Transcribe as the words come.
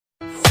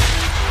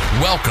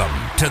Welcome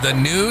to the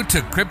New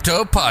to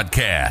Crypto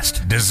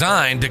podcast,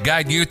 designed to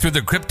guide you through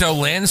the crypto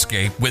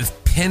landscape with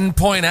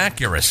pinpoint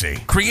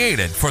accuracy,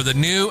 created for the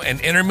new and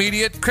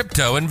intermediate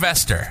crypto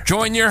investor.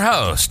 Join your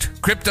host,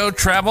 Crypto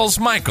Travels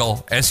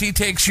Michael, as he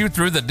takes you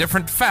through the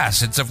different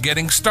facets of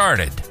getting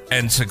started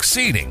and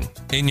succeeding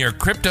in your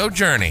crypto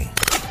journey.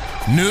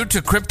 New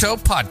to Crypto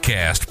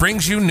podcast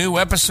brings you new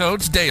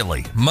episodes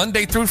daily,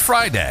 Monday through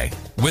Friday,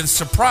 with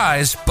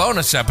surprise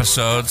bonus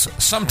episodes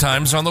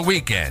sometimes on the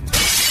weekend.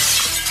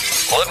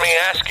 Let me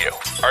ask you,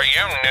 are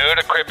you new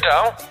to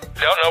crypto?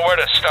 Don't know where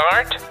to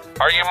start?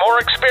 Are you more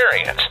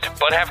experienced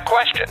but have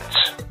questions?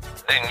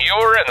 Then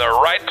you're in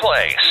the right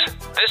place.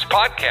 This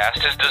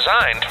podcast is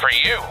designed for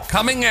you.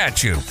 Coming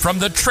at you from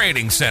the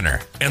Trading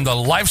Center in the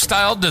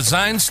Lifestyle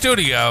Design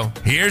Studio,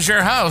 here's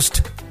your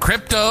host,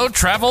 Crypto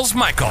Travels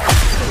Michael.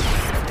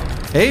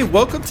 Hey,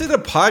 welcome to the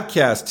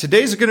podcast.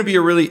 Today's going to be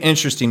a really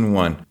interesting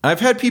one.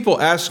 I've had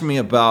people ask me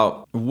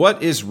about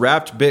what is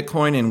wrapped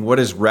Bitcoin and what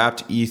is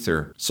wrapped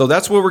Ether. So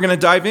that's what we're going to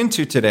dive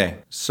into today.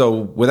 So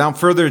without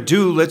further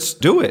ado, let's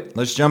do it.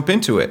 Let's jump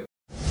into it.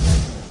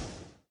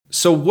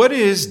 So what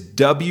is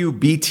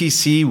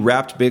WBTC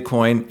wrapped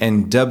Bitcoin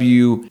and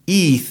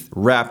WETH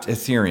wrapped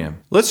Ethereum?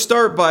 Let's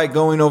start by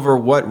going over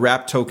what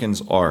wrapped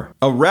tokens are.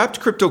 A wrapped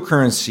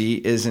cryptocurrency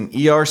is an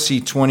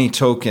ERC20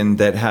 token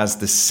that has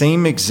the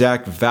same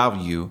exact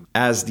value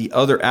as the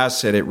other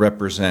asset it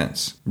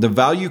represents. The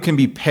value can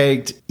be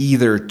pegged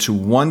either to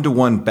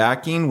one-to-one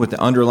backing with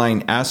the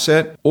underlying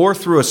asset or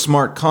through a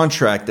smart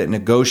contract that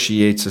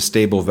negotiates a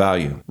stable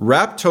value.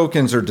 Wrapped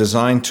tokens are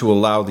designed to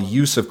allow the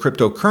use of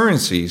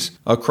cryptocurrencies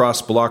across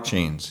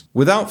blockchains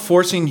without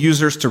forcing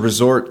users to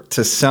resort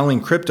to selling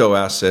crypto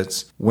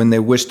assets when they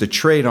wish to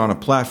trade on a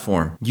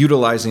platform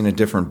utilizing a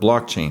different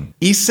blockchain.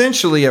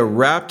 Essentially, a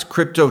wrapped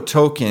crypto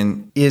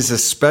token is a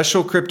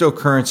special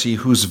cryptocurrency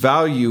whose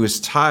value is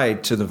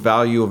tied to the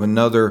value of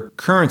another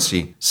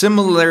currency.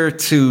 Similar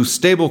to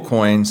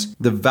stablecoins,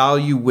 the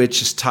value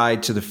which is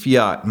tied to the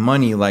fiat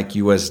money like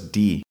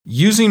USD.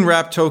 Using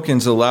wrapped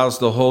tokens allows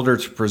the holder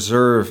to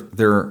preserve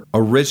their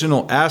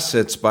original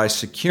assets by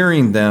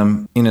securing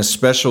them in a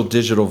special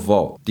digital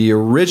vault. The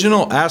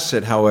original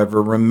asset,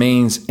 however,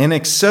 remains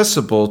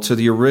inaccessible to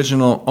the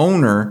original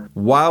owner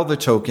while the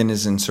token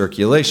is in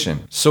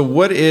circulation. So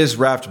what is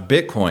wrapped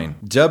Bitcoin?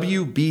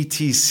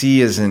 WBTC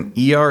is an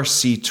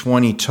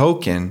ERC20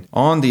 token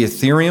on the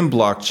Ethereum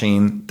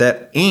blockchain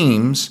that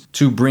aims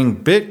to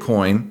bring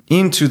Bitcoin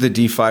into the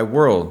DeFi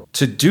world.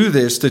 To do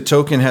this, the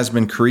token has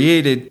been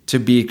created to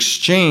be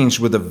exchanged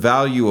with a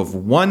value of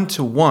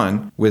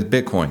 1-to-1 with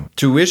Bitcoin.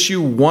 To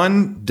issue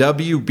one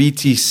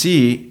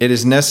WBTC, it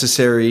is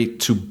necessary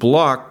to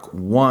block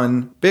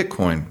one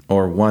Bitcoin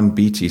or one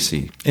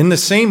BTC. In the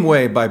same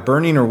way, by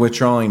burning or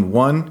withdrawing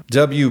one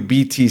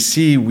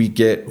WBTC, we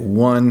get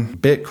one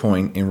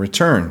Bitcoin in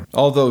return.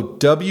 Although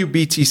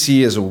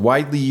WBTC is a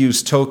widely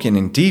used token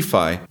in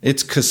DeFi,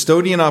 its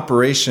custodian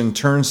operation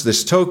turns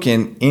this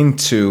token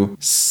into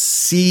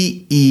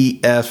CEFI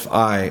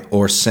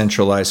or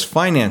centralized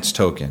finance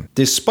token.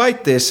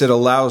 Despite this, it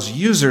allows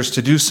users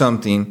to do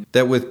something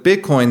that with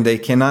Bitcoin they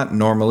cannot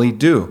normally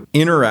do: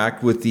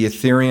 interact with the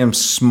Ethereum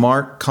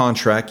smart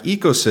contract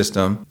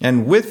ecosystem,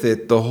 and with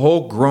it, the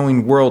whole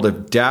growing world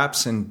of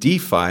dApps and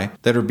DeFi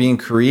that are being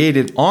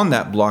created on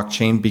that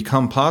blockchain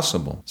become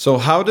possible. So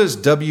how does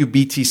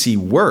WBTC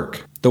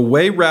work? The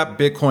way wrapped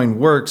Bitcoin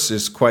works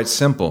is quite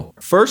simple.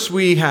 First,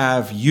 we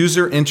have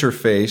user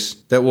interface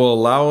that will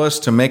allow us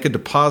to make a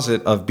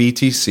deposit of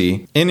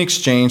BTC in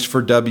exchange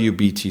for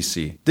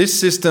WBTC. This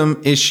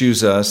system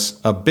issues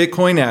us a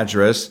Bitcoin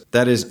address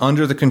that is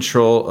under the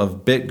control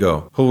of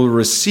BitGo, who will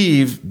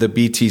receive the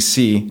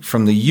BTC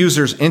from the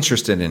users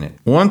interested in it.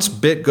 Once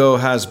BitGo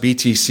has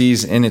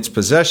BTCs in its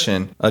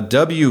possession, a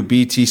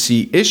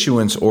WBTC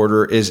issuance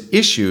order is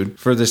issued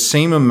for the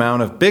same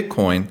amount of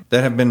Bitcoin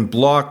that have been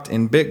blocked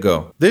in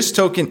BitGo. This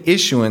token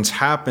issuance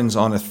happens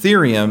on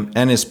Ethereum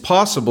and is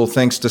possible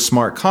thanks to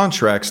smart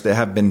contracts that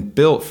have been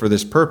built for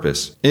this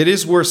purpose. It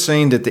is worth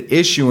saying that the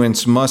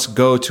issuance must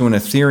go to an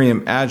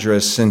Ethereum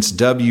address since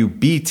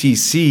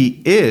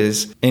WBTC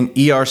is an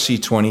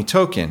ERC20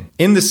 token.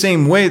 In the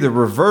same way, the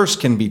reverse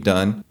can be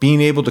done,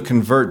 being able to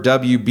convert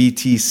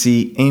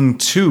WBTC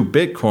into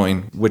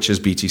Bitcoin, which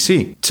is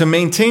BTC. To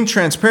maintain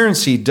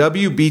transparency,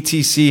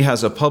 WBTC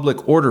has a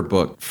public order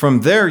book.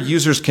 From there,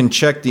 users can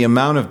check the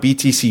amount of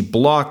BTC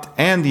blocked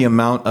and the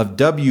amount of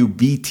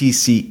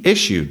WBTC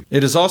issued.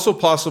 It is also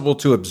possible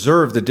to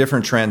observe the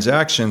different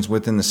transactions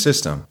within the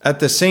system. At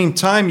the same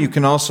time, you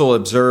can also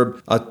observe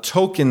a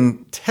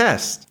token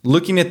test,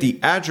 looking at the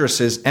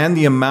addresses and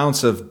the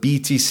amounts of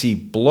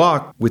BTC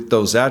blocked with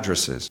those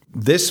addresses.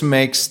 This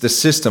makes the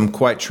system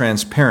quite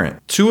transparent.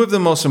 Two of the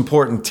most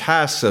important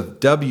tasks of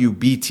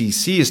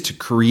WBTC is to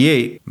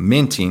create,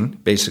 minting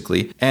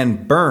basically,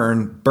 and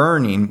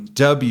burning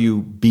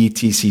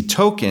WBTC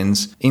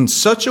tokens in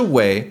such a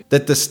way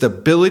that the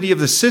stability of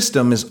the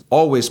system is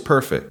always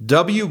perfect.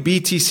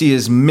 WBTC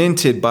is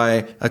minted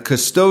by a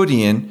custodian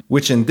custodian,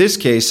 which in this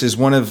case is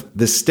one of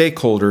the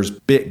stakeholders,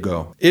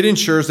 BitGo. It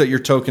ensures that your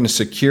token is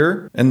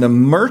secure, and the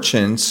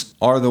merchants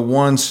are the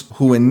ones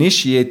who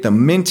initiate the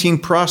minting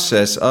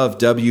process of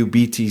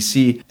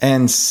WBTC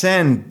and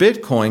send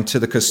Bitcoin to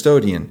the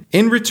custodian.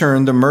 In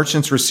return, the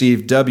merchants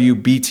receive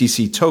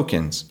WBTC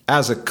tokens.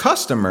 As a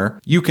customer,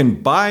 you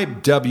can buy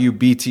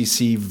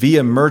WBTC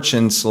via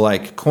merchants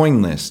like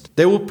CoinList.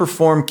 They will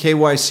perform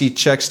KYC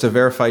checks to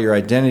verify your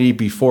identity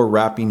before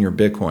wrapping your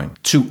Bitcoin.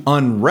 To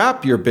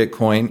unwrap your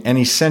Bitcoin and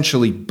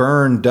essentially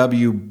burn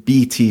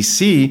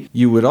WBTC,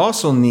 you would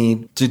also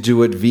need to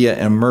do it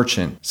via a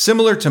merchant.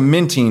 Similar to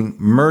minting,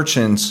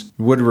 merchants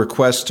would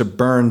request to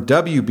burn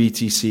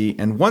WBTC,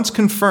 and once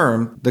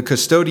confirmed, the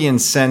custodian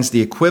sends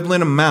the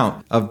equivalent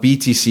amount of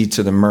BTC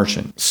to the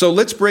merchant. So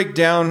let's break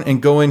down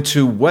and go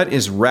into what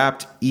is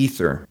wrapped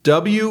Ether.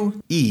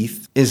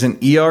 WETH is an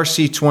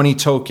ERC20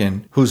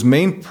 token whose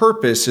main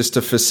purpose is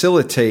to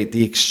facilitate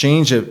the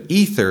exchange of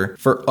Ether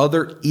for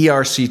other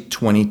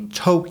ERC20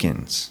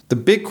 tokens. The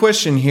big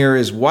question here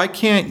is, why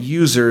can't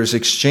users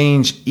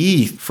exchange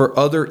ETH for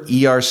other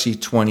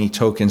ERC20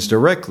 tokens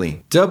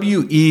directly?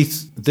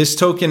 WETH, this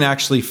token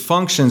actually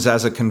functions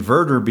as a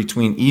converter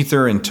between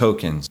Ether and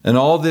tokens. And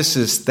all this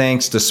is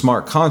thanks to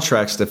smart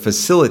contracts that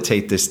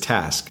facilitate this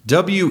task.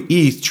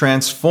 WETH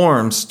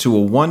transforms to a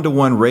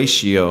 1-to-1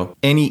 ratio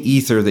any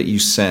Ether that you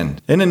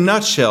send. In a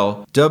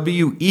nutshell,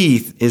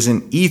 WETH is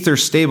an Ether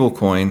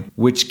stablecoin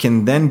which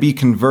can then be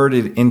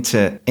converted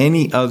into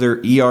any other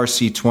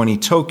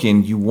ERC20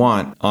 token you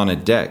want on a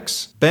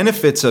DEX.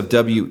 Benefits of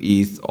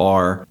WETH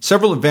are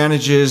several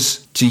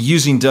advantages to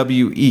using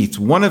WETH.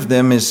 One of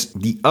them is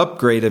the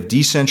upgrade of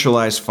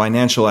decentralized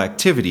financial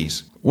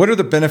activities. What are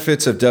the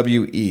benefits of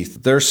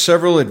WETH? There are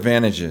several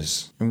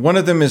advantages. And one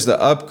of them is the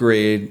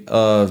upgrade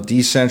of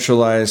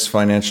decentralized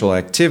financial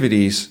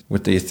activities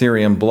with the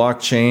Ethereum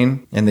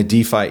blockchain and the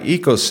DeFi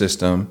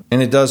ecosystem.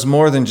 And it does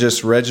more than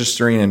just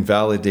registering and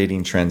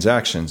validating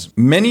transactions.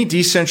 Many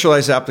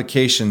decentralized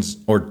applications,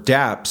 or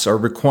dApps, are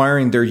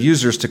requiring their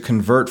users to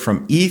convert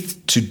from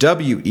ETH to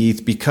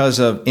WETH because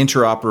of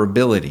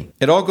interoperability.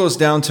 It all goes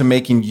down to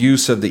making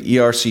use of the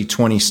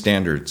ERC20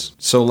 standards.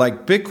 So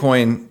like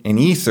Bitcoin and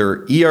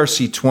Ether,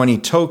 ERC20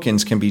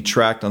 tokens can be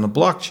tracked on the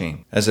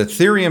blockchain, as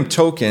Ethereum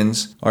tokens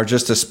are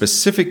just a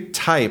specific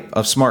type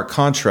of smart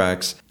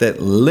contracts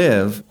that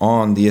live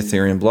on the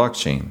Ethereum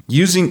blockchain.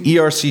 Using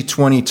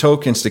ERC20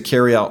 tokens to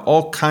carry out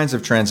all kinds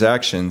of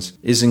transactions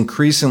is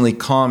increasingly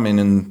common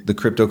in the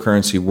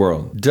cryptocurrency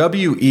world.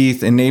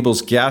 WETH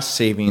enables gas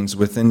savings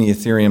within the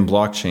Ethereum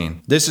blockchain.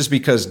 This is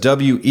because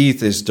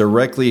WETH is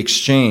directly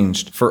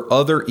exchanged for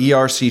other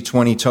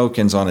ERC20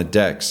 tokens on a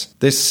DEX.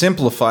 This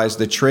simplifies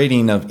the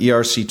trading of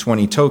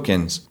ERC20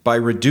 tokens by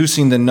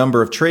reducing the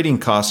number of trading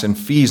costs and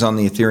fees on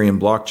the Ethereum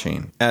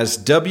blockchain. As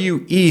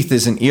WETH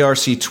is an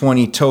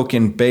ERC20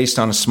 token based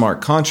on a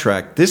smart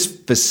contract, this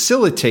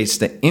facilitates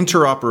the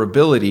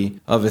interoperability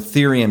of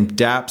Ethereum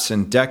dApps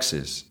and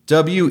DEXs.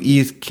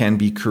 WETH can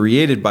be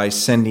created by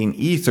sending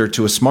Ether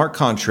to a smart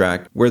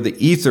contract where the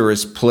Ether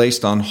is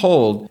placed on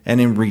hold, and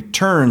in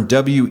return,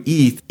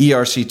 WETH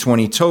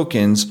ERC20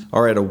 tokens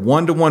are at a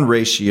 1-to-1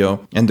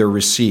 ratio and they're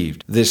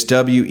received. This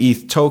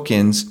WETH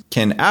tokens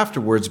can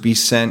afterwards be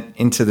sent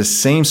into the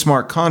same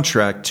smart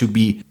contract to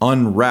be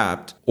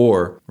unwrapped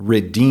or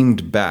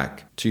redeemed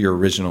back to your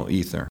original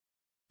Ether.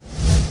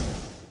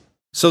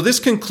 So this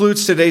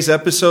concludes today's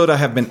episode. I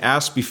have been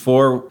asked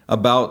before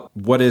about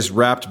what is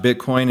wrapped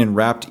Bitcoin and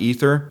wrapped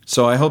Ether.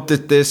 So I hope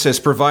that this has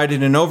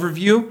provided an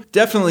overview.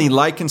 Definitely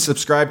like and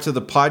subscribe to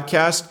the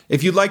podcast.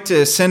 If you'd like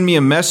to send me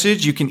a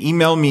message, you can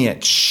email me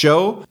at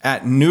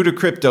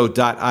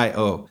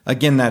show@newtocrypto.io.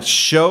 Again, that's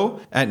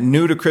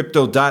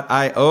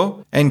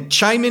show@newtocrypto.io. And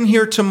chime in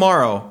here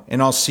tomorrow,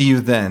 and I'll see you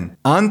then.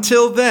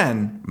 Until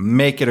then,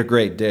 make it a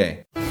great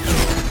day.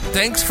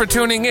 Thanks for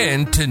tuning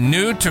in to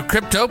New to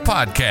Crypto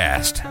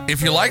Podcast.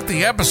 If you like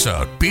the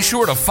episode, be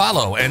sure to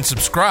follow and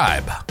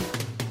subscribe.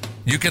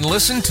 You can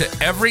listen to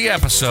every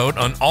episode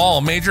on all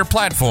major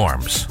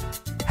platforms.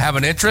 Have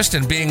an interest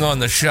in being on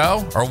the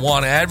show or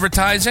want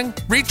advertising?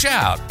 Reach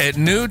out at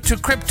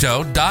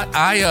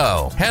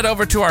newtocrypto.io. Head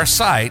over to our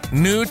site,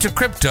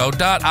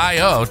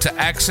 newtocrypto.io, to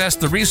access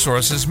the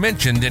resources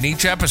mentioned in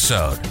each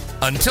episode.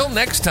 Until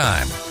next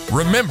time,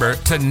 remember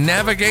to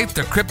navigate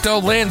the crypto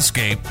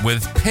landscape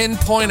with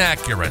pinpoint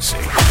accuracy.